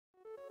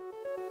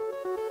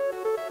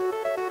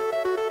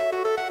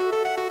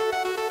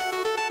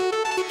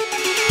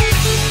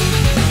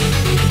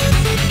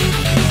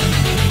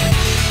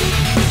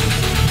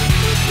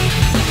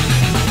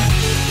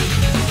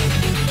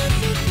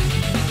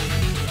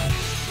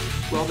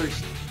Well,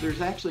 there's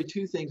actually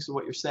two things to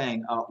what you're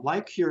saying.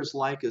 Like cures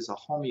like is a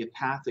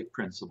homeopathic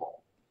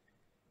principle,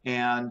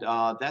 and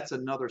that's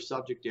another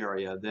subject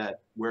area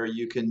where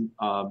you can,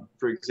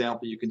 for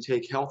example, you can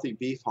take healthy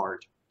beef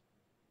heart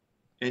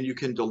and you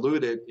can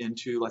dilute it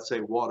into, let's say,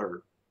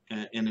 water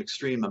in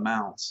extreme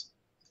amounts,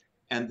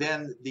 and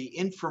then the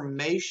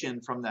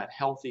information from that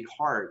healthy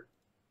heart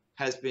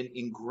has been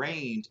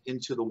ingrained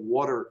into the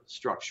water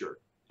structure,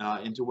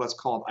 into what's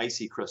called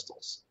icy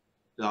crystals.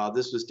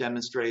 This was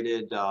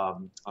demonstrated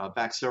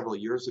back several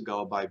years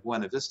ago by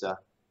Buena Vista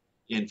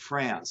in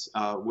France,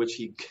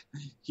 which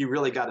he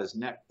really got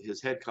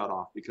his head cut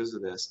off because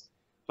of this.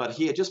 But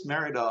he had just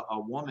married a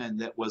woman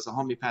that was a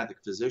homeopathic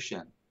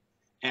physician,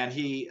 and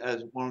he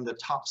is one of the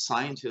top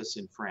scientists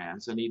in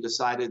France, and he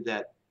decided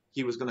that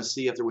he was going to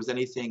see if there was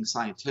anything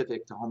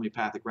scientific to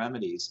homeopathic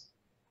remedies.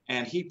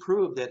 And he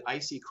proved that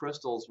icy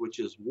crystals, which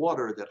is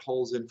water that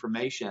holds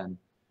information,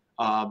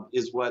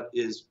 is what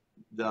is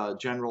the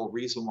general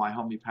reason why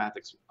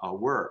homeopathics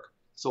work.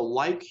 So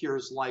like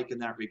cures like in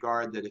that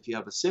regard, that if you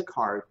have a sick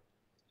heart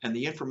and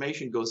the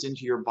information goes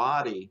into your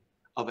body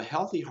of a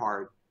healthy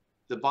heart,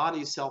 the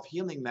body's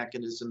self-healing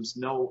mechanisms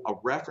know a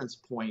reference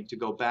point to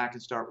go back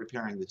and start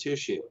repairing the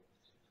tissue.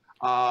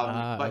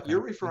 But okay.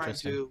 you're referring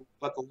to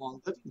what the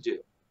long living do.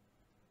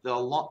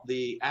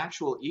 The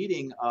actual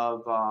eating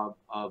of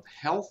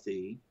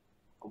healthy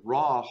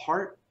raw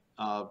heart,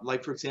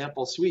 like for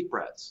example,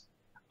 sweetbreads.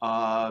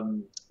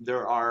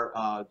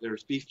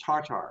 There's beef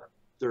tartare,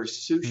 there's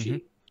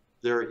sushi,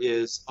 there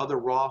is other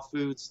raw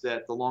foods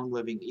that the long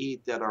living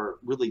eat that are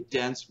really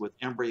dense with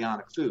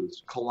embryonic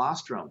foods.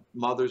 Colostrum,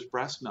 mother's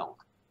breast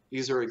milk.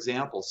 These are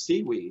examples.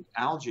 Seaweed,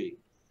 algae,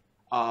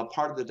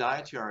 part of the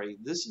dietary.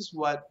 This is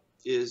what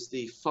is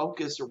the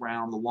focus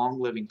around the long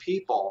living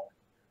people,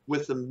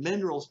 with the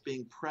minerals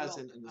being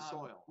present in the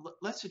soil.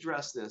 Let's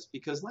address this,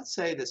 because let's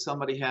say that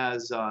somebody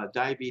has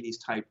diabetes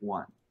type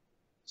 1.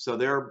 So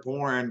they're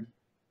born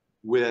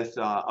with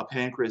a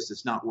pancreas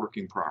that's not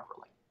working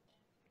properly.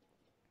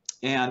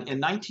 And in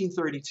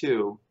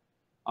 1932,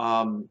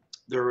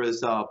 there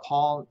was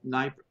Paul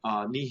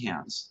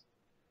Nihans,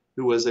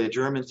 who was a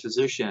German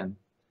physician.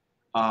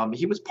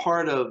 He was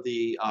part of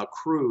the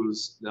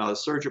crews,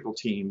 surgical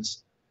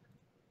teams,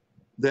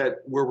 that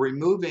were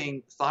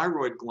removing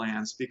thyroid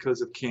glands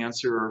because of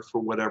cancer or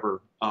for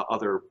whatever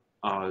other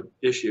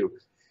issue.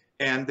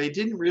 And they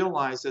didn't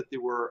realize that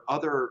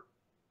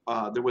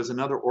there was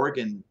another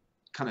organ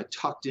kind of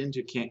tucked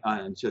into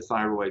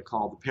thyroid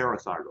called the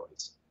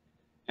parathyroids.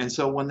 And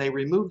so when they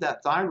removed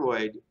that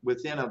thyroid,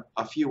 within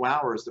a few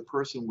hours, the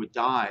person would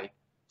die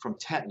from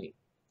tetany,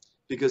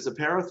 because the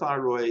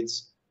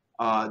parathyroids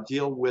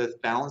deal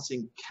with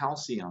balancing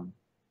calcium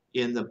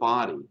in the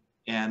body,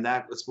 and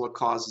that is what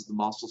causes the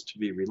muscles to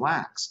be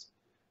relaxed.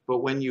 But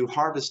when you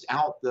harvest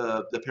out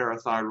the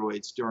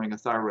parathyroids during a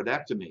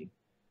thyroidectomy,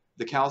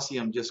 the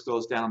calcium just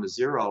goes down to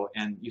zero,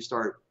 and you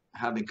start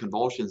having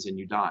convulsions and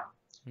you die.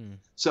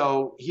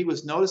 So he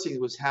was noticing it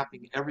was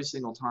happening every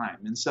single time.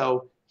 And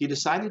so he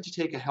decided to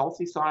take a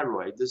healthy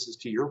thyroid, this is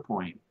to your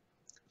point,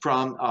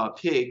 from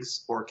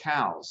pigs or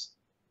cows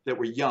that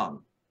were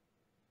young.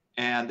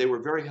 And they were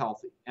very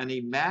healthy. And he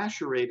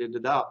macerated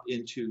it up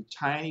into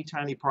tiny,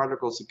 tiny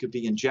particles that could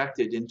be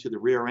injected into the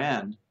rear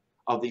end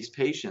of these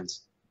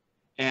patients.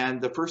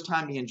 And the first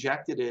time he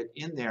injected it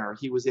in there,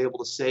 he was able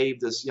to save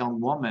this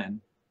young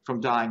woman from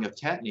dying of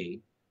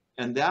tetany.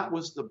 And that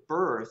was the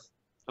birth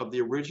of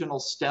the original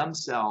stem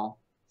cell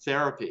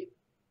therapy,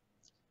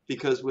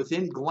 because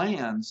within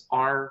glands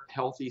are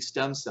healthy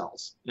stem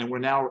cells. And we're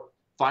now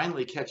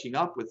finally catching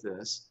up with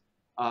this,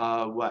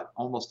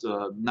 almost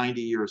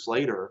 90 years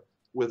later,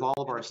 with all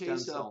of our stem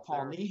cell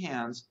Paul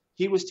Nihans.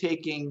 He was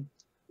taking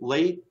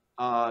late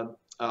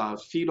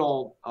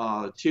fetal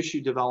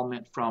tissue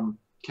development from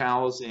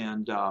cows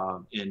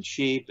and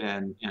sheep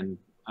and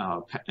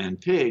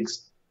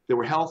pigs that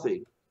were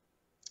healthy,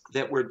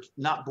 that were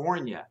not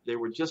born yet. They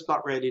were just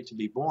about ready to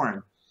be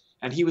born.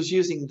 And he was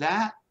using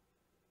that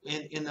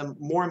in the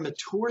more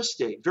mature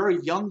state,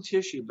 very young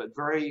tissue, but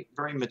very,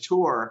 very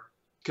mature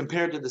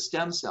compared to the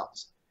stem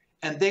cells.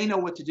 And they know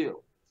what to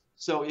do.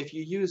 So if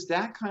you use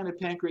that kind of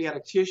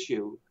pancreatic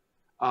tissue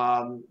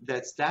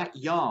that's that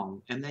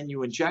young, and then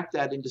you inject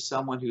that into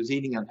someone who's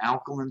eating an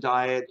alkaline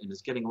diet and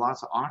is getting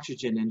lots of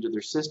oxygen into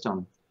their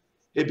system,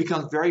 it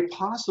becomes very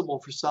possible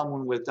for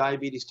someone with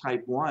diabetes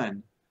type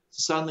 1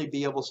 to suddenly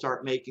be able to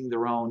start making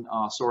their own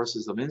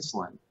sources of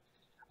insulin.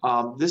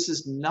 This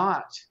is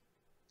not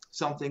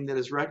something that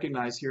is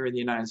recognized here in the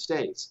United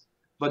States.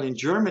 But in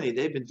Germany,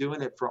 they've been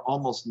doing it for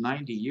almost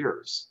 90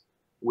 years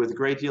with a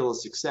great deal of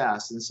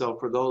success. And so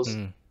for those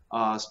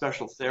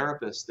special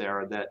therapists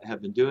there that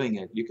have been doing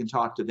it, you can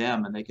talk to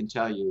them and they can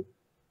tell you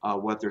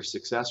what their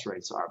success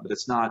rates are. But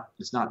it's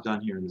not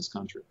done here in this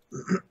country.